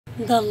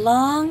The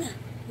long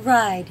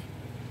ride.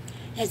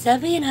 As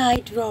Evie and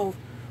I drove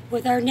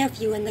with our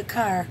nephew in the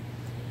car,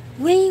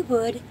 we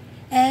would,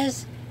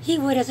 as he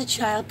would as a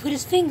child, put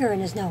his finger in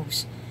his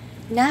nose.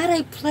 Not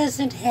a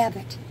pleasant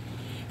habit.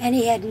 And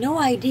he had no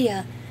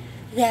idea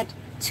that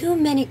to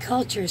many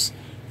cultures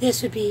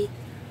this would be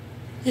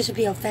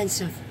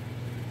offensive.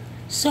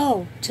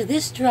 So, to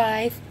this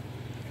drive,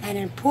 an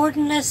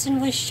important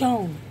lesson was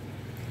shown.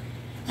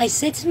 I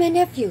said to my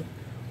nephew,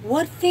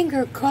 "What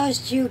finger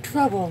caused you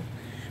trouble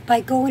by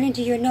going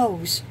into your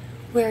nose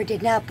where it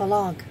did not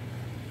belong?"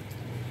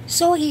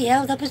 So he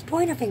held up his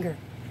pointer finger.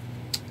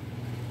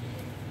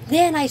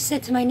 Then I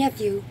said to my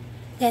nephew,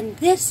 "Then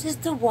this is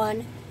the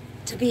one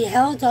to be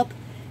held up,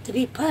 to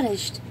be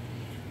punished,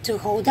 to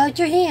hold out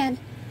your hand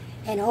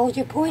and hold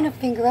your pointer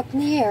finger up in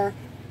the air."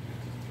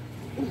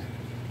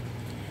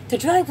 The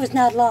drive was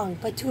not long,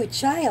 but to a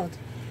child,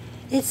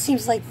 it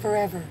seems like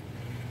forever.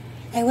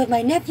 And with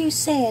my nephew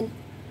saying,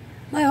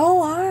 "My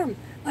whole arm,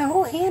 my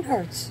whole hand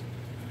hurts."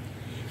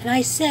 And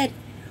I said,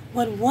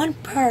 when one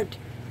part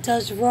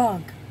does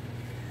wrong,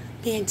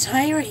 the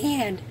entire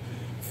hand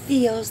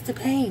feels the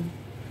pain.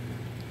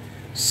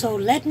 So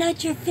let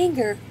not your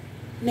finger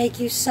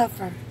make you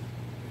suffer.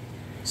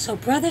 So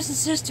brothers and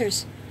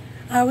sisters,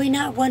 are we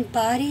not one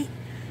body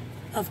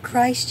of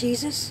Christ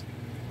Jesus?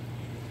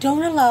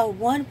 Don't allow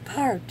one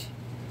part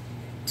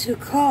to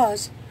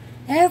cause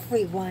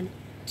everyone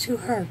to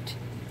hurt.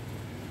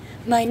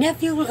 My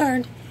nephew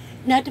learned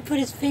not to put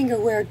his finger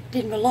where it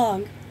didn't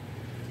belong,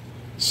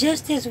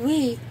 just as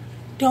we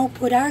don't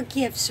put our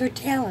gifts or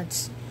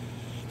talents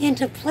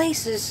into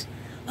places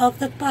of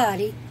the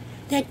body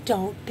that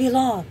don't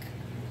belong,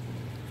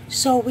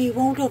 so we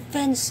won't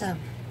offend some.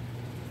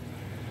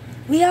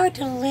 We are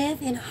to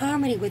live in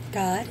harmony with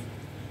God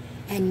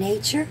and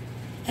nature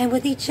and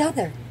with each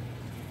other,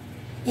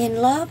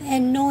 in love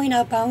and knowing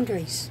our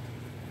boundaries.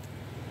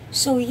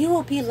 So you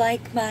will be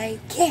like my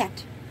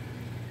cat,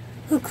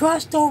 who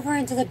crossed over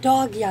into the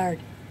dog yard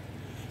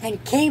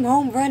and came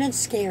home running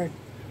scared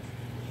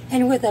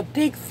and with a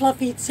big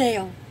fluffy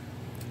tail.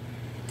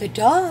 The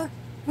dog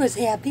was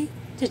happy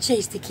to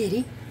chase the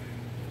kitty.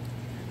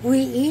 We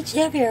each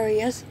have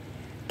areas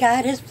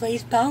God has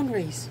placed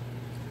boundaries,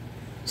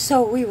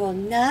 so we will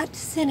not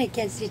sin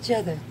against each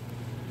other.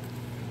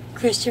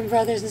 Christian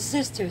brothers and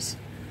sisters,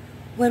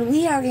 when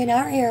we are in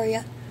our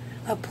area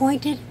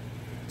appointed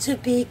to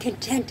be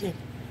contented,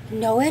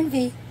 no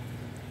envy,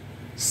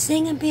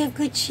 sing and be of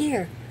good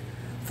cheer,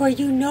 for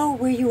you know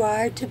where you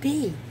are to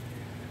be,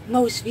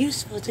 most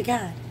useful to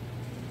God.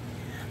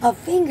 A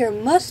finger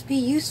must be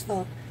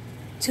useful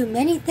to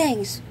many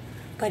things,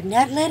 but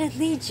not let it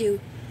lead you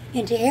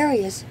into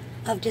areas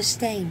of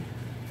disdain.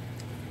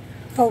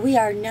 For we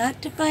are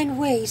not to find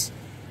ways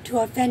to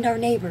offend our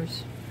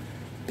neighbors.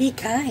 Be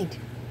kind,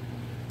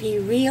 be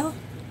real,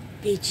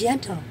 be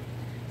gentle.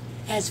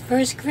 As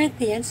 1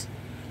 Corinthians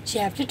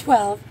chapter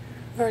 12,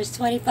 verse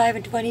 25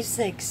 and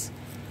 26.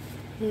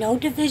 No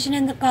division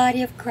in the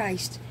body of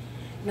Christ,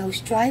 no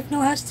strife,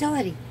 no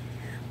hostility,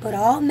 but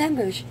all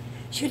members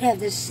should have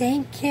the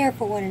same care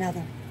for one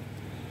another.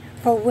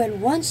 For when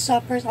one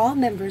suffers, all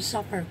members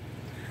suffer.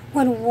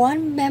 When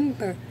one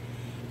member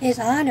is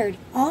honored,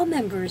 all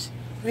members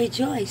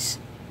rejoice.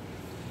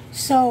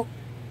 So,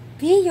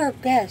 be your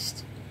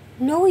best.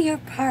 Know your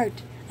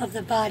part of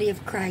the body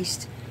of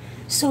Christ,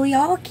 so we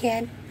all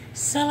can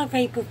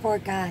celebrate before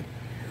God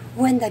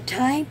when the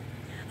time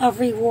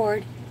of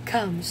reward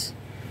comes.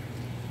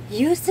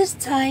 Use this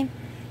time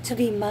to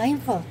be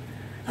mindful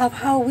of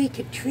how we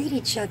could treat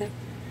each other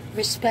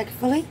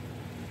respectfully,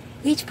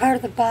 each part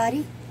of the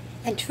body,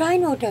 and try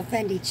not to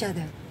offend each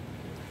other.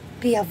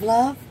 Be of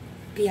love,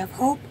 be of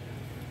hope,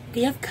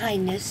 be of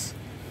kindness,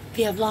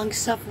 be of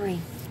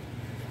long-suffering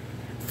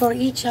for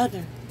each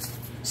other,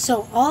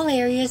 so all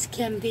areas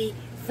can be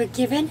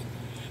forgiven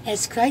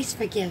as Christ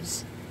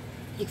forgives.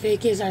 He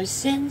forgives our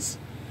sins,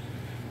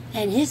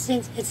 and His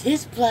sins, it's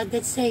His blood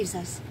that saves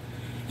us.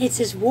 It's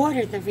His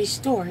water that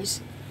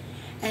restores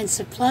and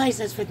supplies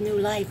us with new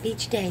life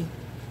each day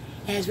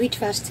as we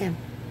trust Him.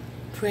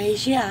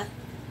 Praise Yah.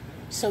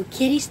 So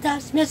Kitty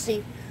stops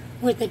messing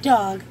with the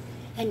dog,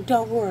 and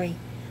don't worry,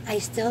 I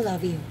still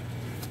love you.